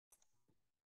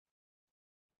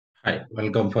Hi,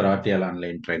 welcome for RTL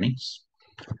online trainings.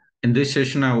 In this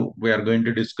session, now we are going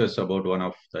to discuss about one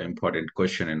of the important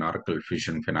question in Oracle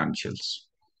Fusion Financials.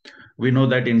 We know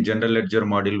that in general ledger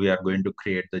module, we are going to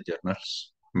create the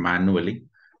journals manually.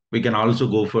 We can also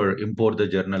go for import the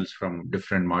journals from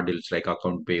different modules like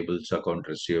account payables, account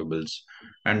receivables,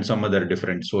 and some other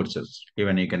different sources.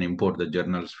 Even you can import the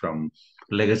journals from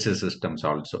legacy systems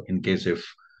also in case if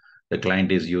the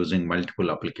client is using multiple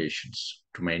applications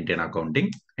to maintain accounting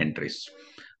entries.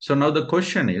 So now the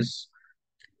question is,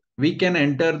 we can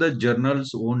enter the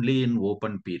journals only in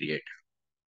open period.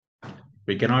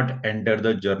 We cannot enter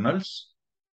the journals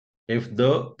if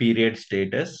the period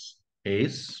status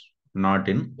is not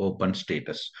in open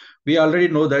status. We already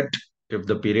know that if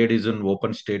the period is in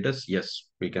open status, yes,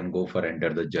 we can go for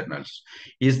enter the journals.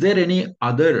 Is there any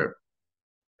other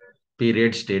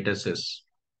period statuses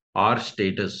or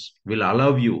status will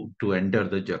allow you to enter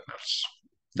the journals?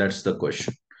 That's the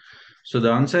question. So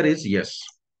the answer is yes.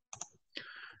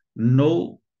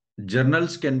 No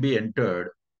journals can be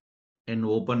entered in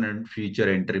open and future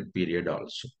entry period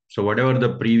also. So whatever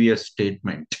the previous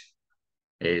statement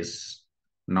is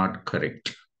not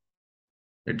correct.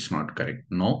 It's not correct.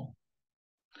 No.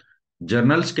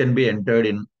 Journals can be entered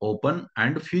in open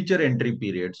and future entry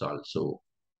periods also.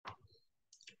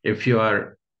 If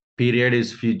your period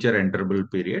is future enterable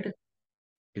period,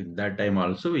 in that time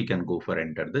also we can go for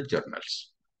enter the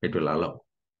journals. It will allow.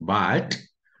 But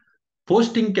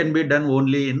posting can be done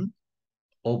only in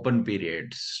open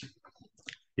periods.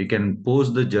 You can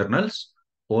post the journals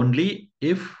only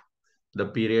if the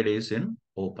period is in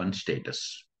open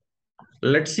status.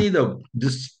 Let's see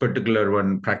this particular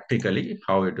one practically,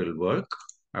 how it will work.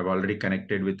 I've already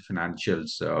connected with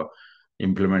financials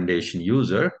implementation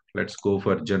user. Let's go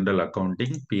for general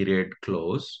accounting period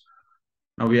close.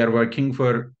 Now we are working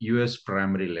for US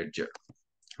primary ledger.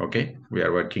 Okay, we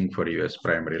are working for US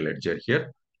primary ledger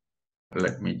here.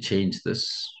 Let me change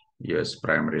this US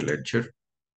primary ledger.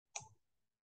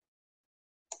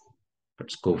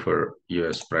 Let's go for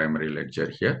US primary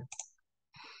ledger here.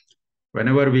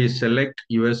 Whenever we select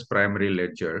US primary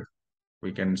ledger,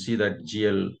 we can see that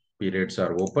GL periods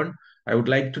are open. I would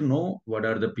like to know what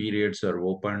are the periods are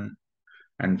open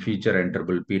and future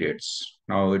enterable periods.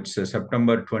 Now it's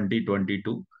September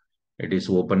 2022. It is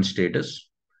open status.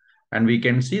 And we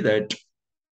can see that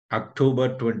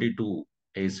October 22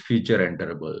 is future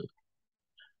enterable.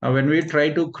 Now when we try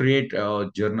to create a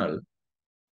journal,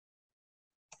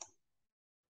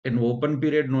 in open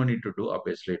period, no need to do.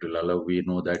 Obviously, it will allow. We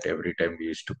know that every time we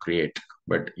used to create,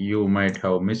 but you might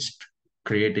have missed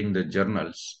creating the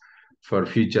journals for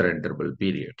future interval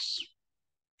periods.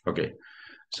 Okay,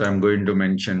 so I'm going to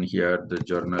mention here the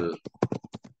journal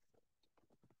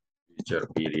future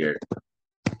period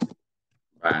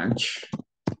branch.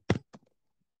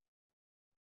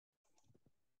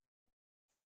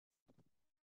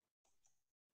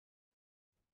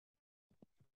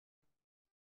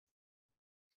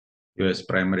 US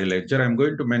primary ledger. I'm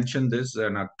going to mention this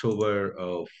in October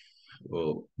of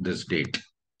this date.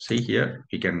 See here,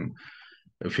 you can,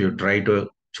 if you try to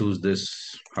choose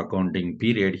this accounting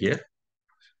period here,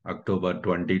 October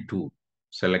 22,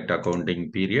 select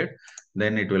accounting period,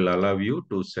 then it will allow you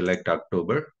to select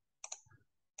October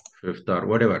 5th or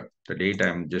whatever the date.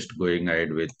 I'm just going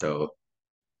ahead with the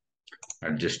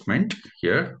adjustment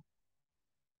here.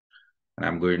 And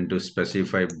I'm going to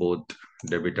specify both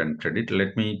debit and credit.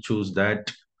 Let me choose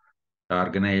that the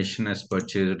organization has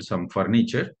purchased some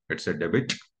furniture. It's a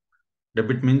debit.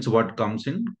 Debit means what comes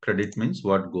in, credit means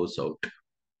what goes out.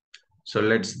 So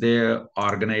let's say the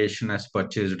organization has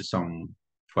purchased some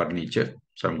furniture.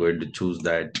 So I'm going to choose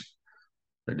that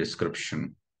the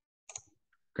description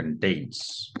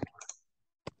contains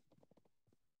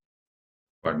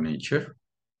furniture.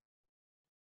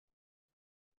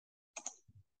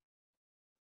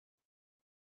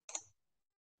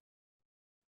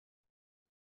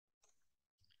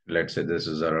 Let's say this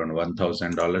is around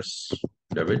 $1,000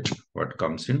 debit, what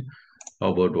comes in.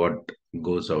 How about what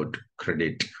goes out,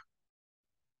 credit?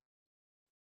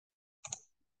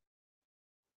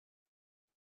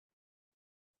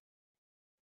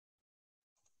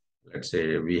 Let's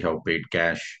say we have paid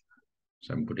cash.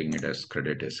 So I'm putting it as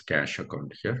credit as cash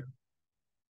account here.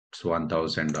 It's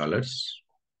 $1,000.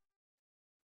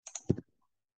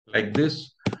 Like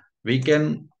this, we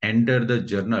can enter the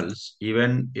journals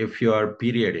even if your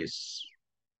period is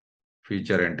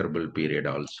future enterable period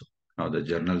also. Now the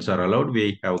journals are allowed,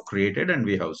 we have created and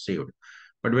we have saved.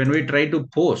 But when we try to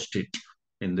post it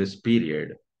in this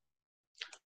period,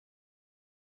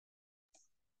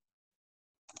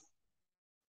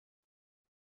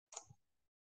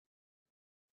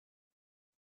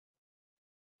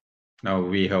 Now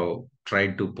we have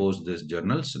tried to post this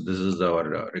journal. So this is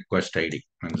our request ID,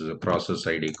 and this is a process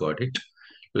ID, got it.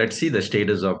 Let's see the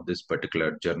status of this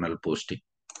particular journal posting.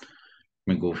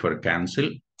 We go for cancel,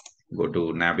 go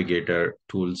to navigator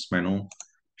tools menu,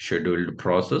 scheduled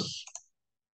process,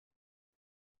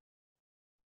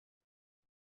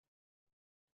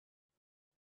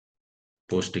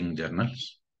 posting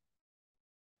journals.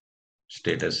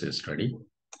 Status is ready.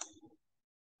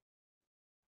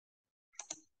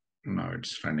 Now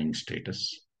it's running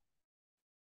status.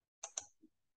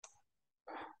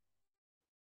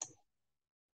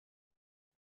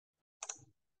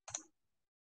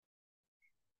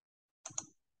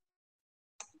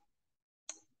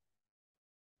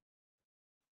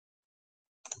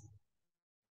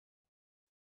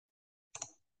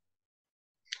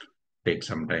 Take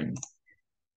some time.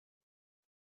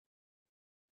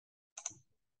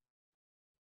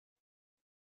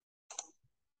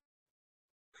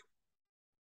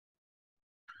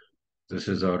 This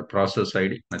is our process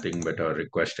ID, nothing but our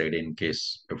request ID in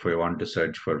case if we want to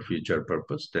search for future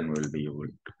purpose, then we'll be able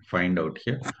to find out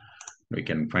here. We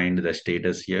can find the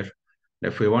status here.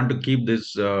 If we want to keep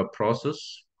this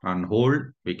process on hold,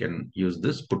 we can use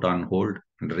this put on hold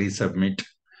and resubmit.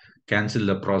 Cancel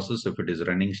the process. If it is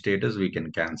running status, we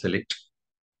can cancel it.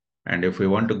 And if we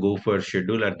want to go for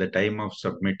schedule at the time of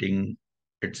submitting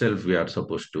itself, we are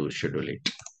supposed to schedule it.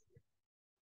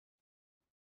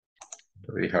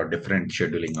 We have different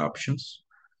scheduling options.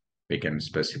 We can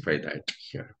specify that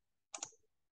here.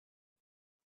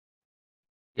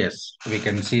 Yes, we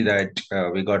can see that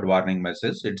we got warning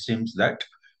message. It seems that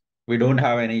we don't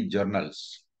have any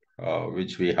journals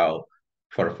which we have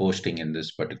for posting in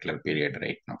this particular period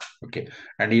right now. Okay.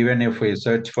 And even if we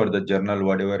search for the journal,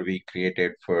 whatever we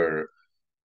created for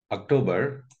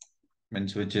October,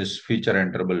 means which is future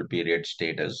enterable period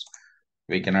status,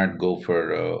 we cannot go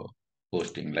for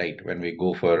posting, right? When we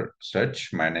go for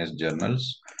search, manage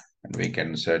journals, and we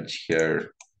can search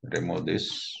here, remove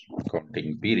this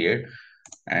counting period,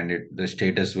 and the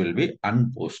status will be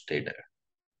unposted.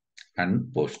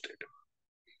 Unposted.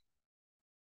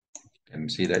 You can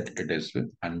see that it is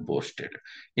unposted.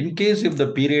 In case if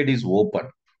the period is open,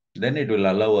 then it will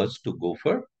allow us to go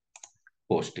for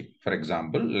posting. For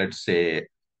example, let's say,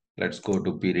 let's go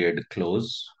to period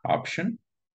close option,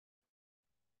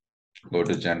 go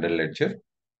to general ledger,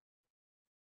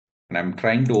 and I'm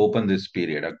trying to open this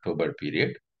period, October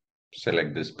period.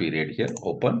 Select this period here,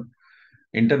 open.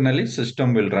 Internally,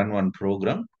 system will run one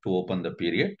program to open the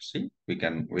period. See, we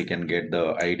can get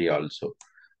the ID also.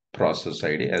 Process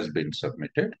ID has been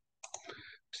submitted.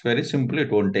 It's very simple.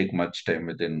 It won't take much time.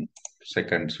 Within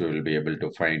seconds, we will be able to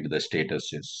find the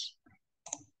status is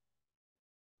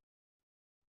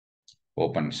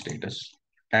open status.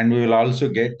 And we will also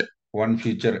get one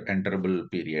future enterable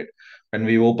period. When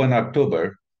we open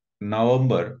October,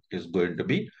 November is going to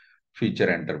be future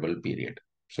enterable period.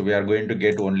 So we are going to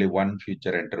get only one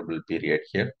future enterable period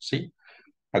here. See,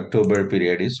 October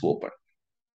period is open.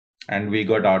 And we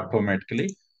got automatically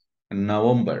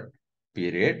November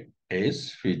period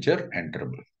is future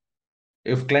enterable.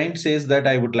 If client says that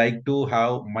I would like to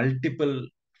have multiple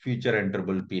future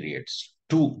enterable periods,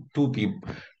 two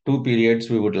periods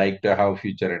we would like to have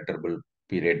future enterable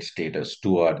period status,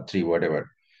 two or three, whatever.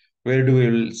 Where do we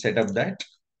will set up that?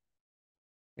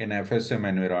 In FSM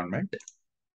environment.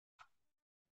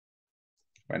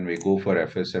 When we go for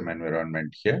FSM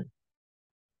environment here,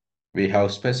 we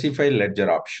have specify ledger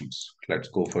options. Let's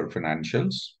go for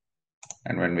financials.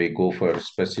 And when we go for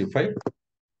specify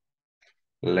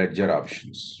ledger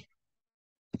options,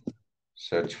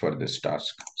 search for this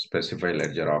task, specify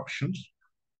ledger options,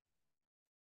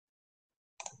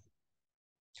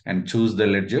 and choose the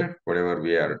ledger, whatever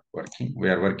we are working. We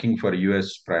are working for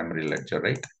US primary ledger,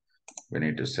 right? We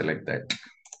need to select that.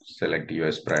 Select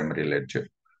US primary ledger.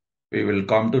 We will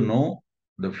come to know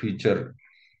the future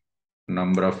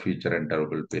number of future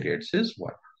enterable periods is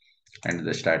 1. And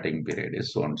the starting period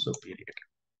is so-and-so period.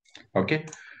 Okay.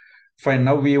 Fine.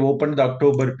 Now we opened the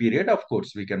October period. Of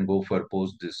course, we can go for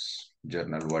post this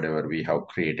journal, whatever we have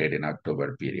created in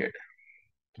October period.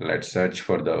 Let's search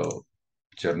for the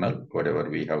journal, whatever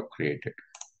we have created.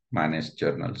 Manage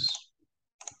journals.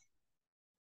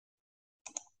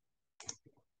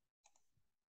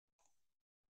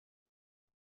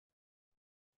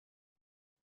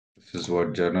 This is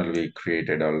what journal we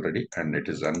created already, and it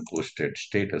is unposted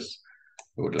status.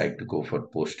 I would like to go for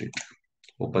post it.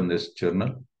 Open this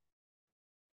journal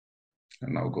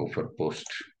and now go for post.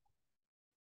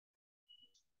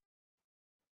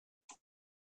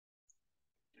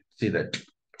 See that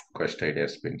quest ID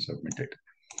has been submitted.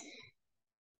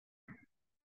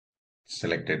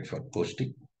 selected for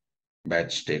posting.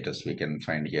 Batch status we can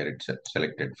find here, it's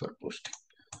selected for posting.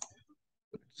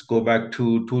 Let's go back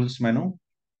to tools menu,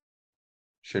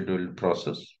 scheduled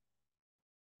process.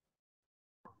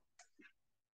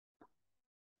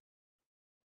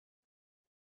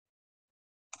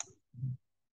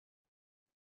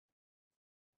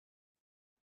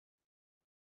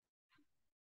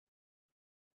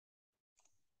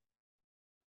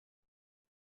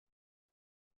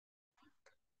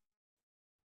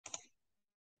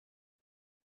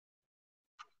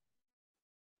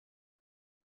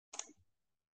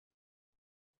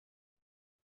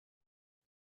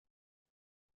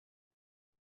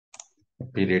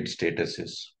 Period status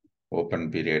is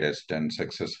open period has done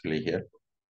successfully here.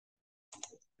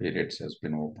 Periods has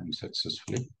been opened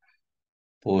successfully.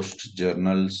 Post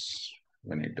journals,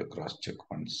 we need to cross check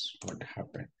once what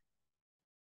happened.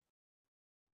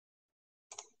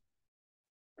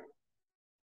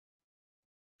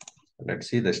 Let's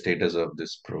see the status of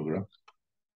this program.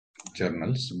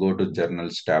 Journals, go to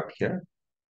journals tab here.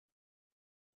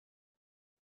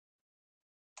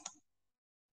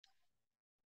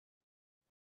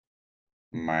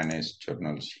 Manage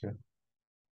journals here.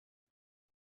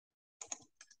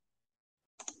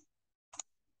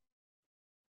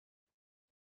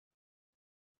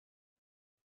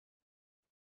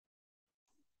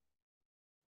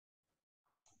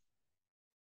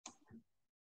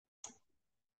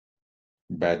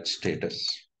 Batch status.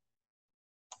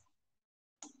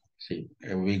 See,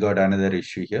 we got another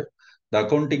issue here. The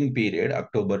accounting period,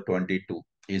 October 22,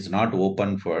 is not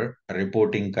open for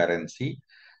reporting currency,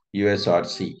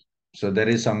 USRC. So there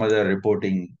is some other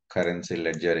reporting currency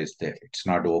ledger is there. It's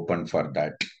not open for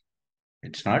that.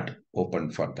 It's not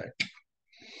open for that.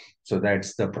 So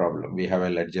that's the problem. We have a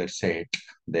ledger set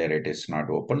there. It is not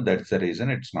open. That's the reason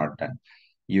it's not done.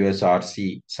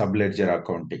 USRC, subledger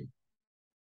accounting.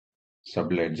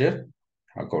 Subledger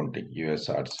accounting,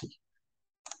 USRC.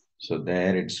 So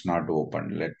there it's not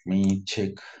open. Let me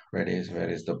check where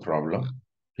is the problem.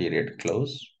 Period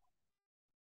close.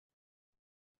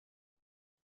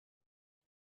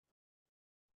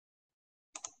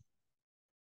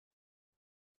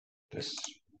 This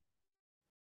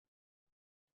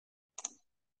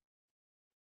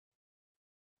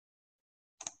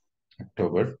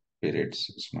October periods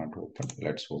is not open.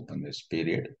 Let's open this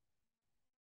period.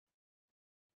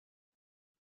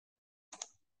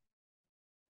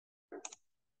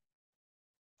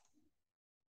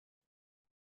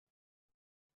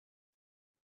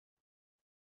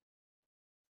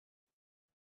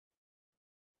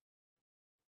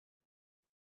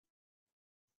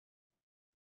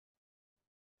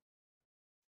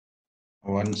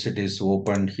 Once it is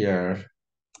opened here,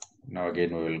 now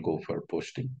again we will go for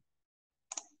posting.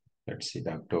 Let's see,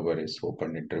 the October is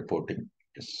open in reporting.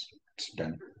 Yes, it's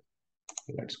done.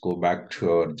 Let's go back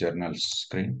to our journal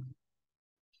screen.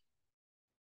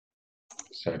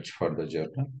 Search for the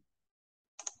journal.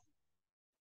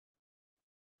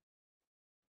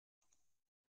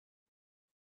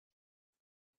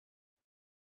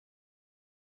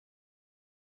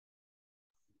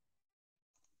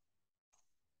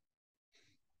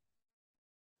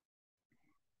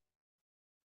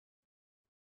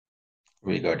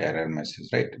 We got error message,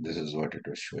 right? This is what it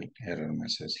was showing, error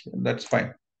message here. That's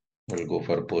fine. We'll go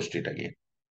for post it again.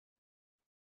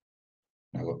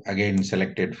 Now again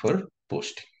selected for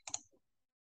posting.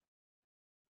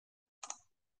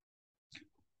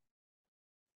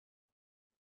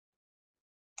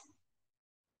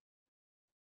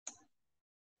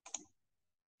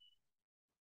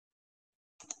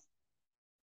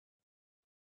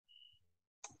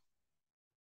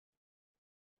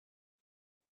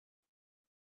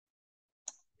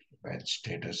 Batch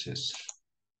status is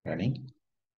running.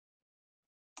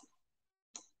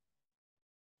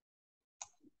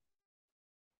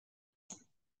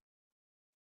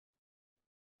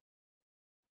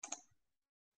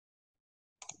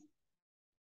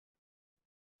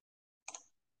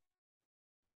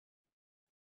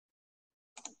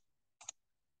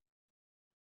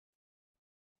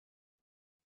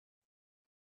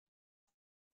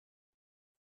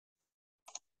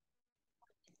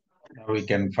 Now we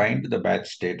can find the batch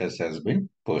status has been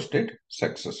posted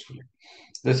successfully.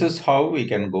 This is how we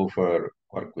can go for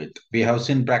work with. We have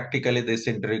seen practically this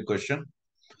interview question.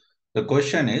 The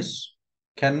question is,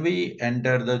 can we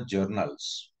enter the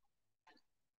journals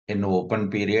in open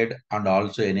period and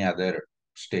also any other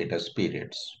status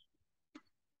periods?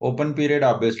 Open period,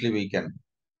 obviously we can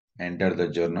enter the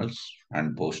journals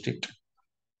and post it.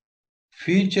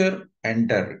 Future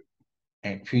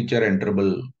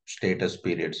enterable status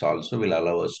periods also will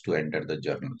allow us to enter the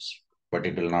journals. but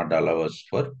it will not allow us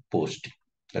for posting.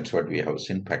 That's what we have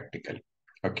seen practically.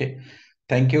 Okay.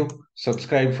 Thank you.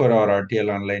 Subscribe for our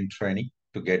RTL online training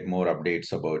to get more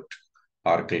updates about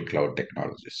Oracle Cloud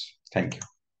Technologies. Thank you.